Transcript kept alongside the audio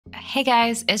Hey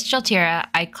guys, it's Jaltira.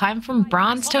 I climbed from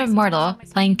bronze to immortal,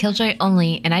 playing Killjoy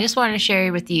only, and I just wanted to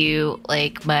share with you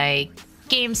like my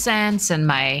game sense and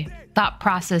my thought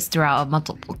process throughout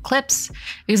multiple clips,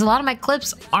 because a lot of my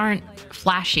clips aren't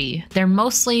flashy. They're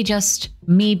mostly just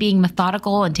me being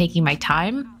methodical and taking my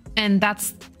time, and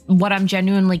that's what I'm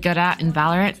genuinely good at in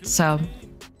Valorant. So,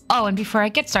 oh, and before I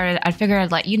get started, I figured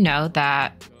I'd let you know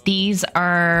that these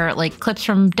are like clips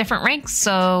from different ranks.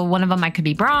 So one of them I could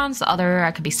be bronze, the other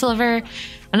I could be silver,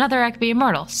 another I could be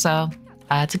immortal. So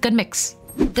it's a good mix.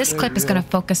 This clip is going to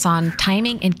focus on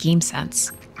timing and game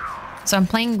sense. So I'm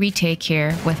playing retake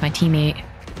here with my teammate.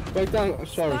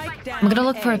 I'm going to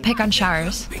look for a pick on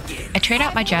showers. I trade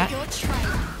out my jet.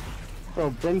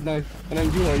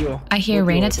 I hear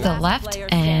Reyna to the left,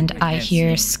 and I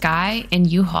hear Skye and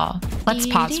U-Haul. Let's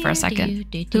pause for a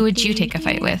second. Who would you take a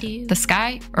fight with, the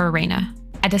Skye or Reyna?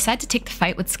 I decide to take the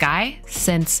fight with Skye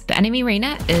since the enemy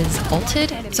Reyna is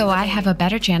ulted, so I have a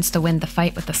better chance to win the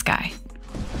fight with the Skye.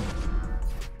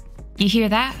 You hear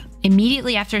that?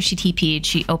 Immediately after she TP'd,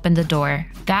 she opened the door.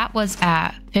 That was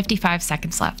at 55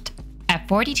 seconds left. At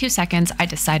 42 seconds, I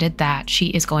decided that she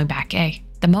is going back A.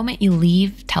 The moment you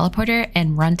leave teleporter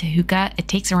and run to hookah, it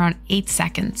takes around 8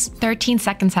 seconds. 13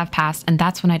 seconds have passed, and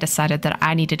that's when I decided that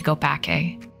I needed to go back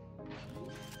A.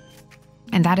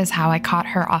 And that is how I caught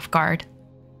her off guard.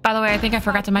 By the way, I think I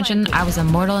forgot to mention I was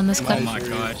immortal in this clip. Oh my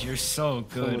god, you're so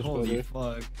good. Holy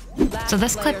fuck. So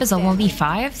this clip is a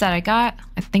 1v5 that I got.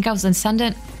 I think I was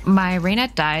Ascendant. My Reyna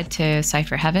died to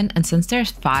Cypher Heaven, and since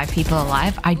there's 5 people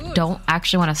alive, I don't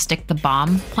actually want to stick the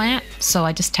bomb plant, so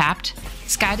I just tapped.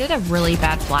 Skye did a really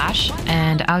bad flash,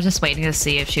 and I was just waiting to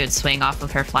see if she would swing off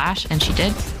of her flash, and she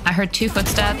did. I heard 2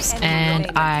 footsteps, and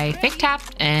I fake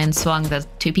tapped and swung the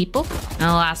 2 people. And the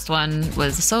last one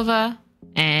was Sova,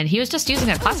 and he was just using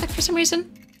a classic for some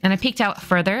reason. And I peeked out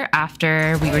further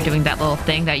after we were doing that little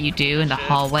thing that you do in the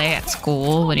hallway at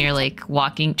school when you're like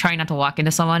walking, trying not to walk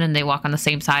into someone and they walk on the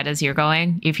same side as you're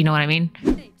going, if you know what I mean.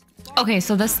 Okay,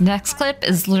 so this next clip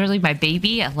is literally my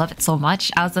baby. I love it so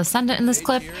much. I was Ascendant in this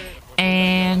clip,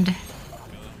 and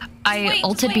I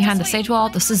ulted behind the sage wall.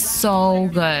 This is so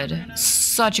good.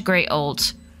 Such a great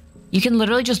ult. You can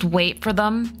literally just wait for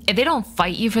them. If they don't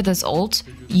fight you for this ult,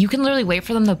 you can literally wait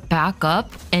for them to back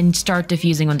up and start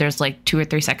defusing when there's like 2 or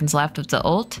 3 seconds left of the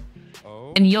ult.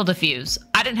 And you'll defuse.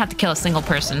 I didn't have to kill a single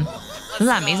person. Isn't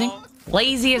that amazing?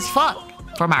 Lazy as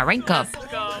fuck for my rank up.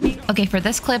 Okay, for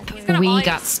this clip, we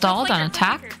got stalled on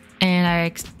attack, and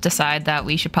I decide that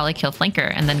we should probably kill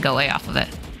Flanker and then go A off of it.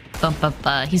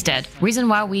 He's dead. Reason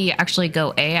why we actually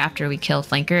go A after we kill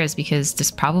Flanker is because there's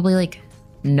probably like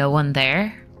no one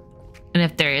there. And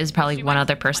if there is, probably one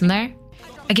other person there.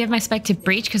 I give my spike to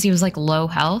Breach because he was like low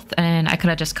health and I could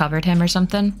have just covered him or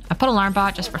something. I put alarm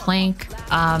bot just for flank.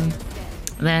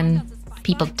 Then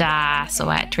people die, so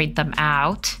I trade them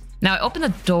out. Now I open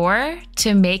the door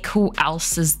to make who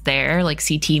else is there, like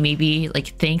CT maybe, like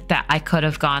think that I could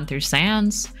have gone through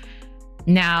Sands.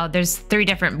 Now there's 3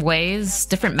 different ways,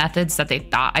 different methods that they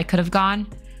thought I could have gone.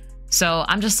 So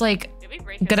I'm just like,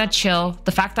 gonna chill.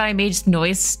 The fact that I made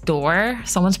noise door,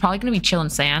 someone's probably gonna be chilling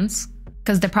Sands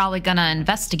because they're probably gonna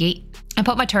investigate. I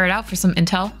put my turret out for some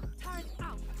intel,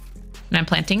 and I'm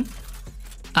planting.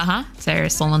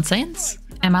 There's someone Sands,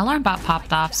 and my alarm bot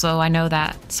popped off, so I know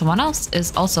that someone else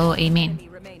is also a main.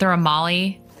 They're a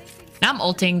molly. Now I'm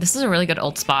ulting. This is a really good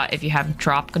ult spot if you have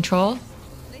drop control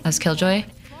as Killjoy.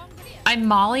 I'm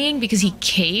mollying because he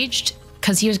caged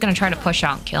because he was gonna try to push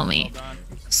out and kill me.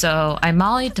 So I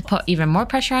mollied to put even more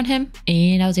pressure on him,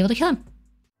 and I was able to kill him.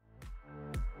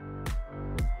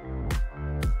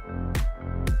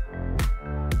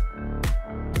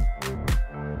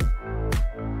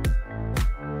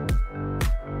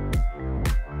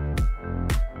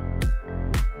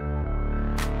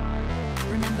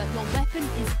 Remember, your weapon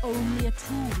is only a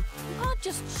tool. You can't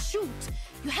just shoot.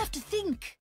 You have to think.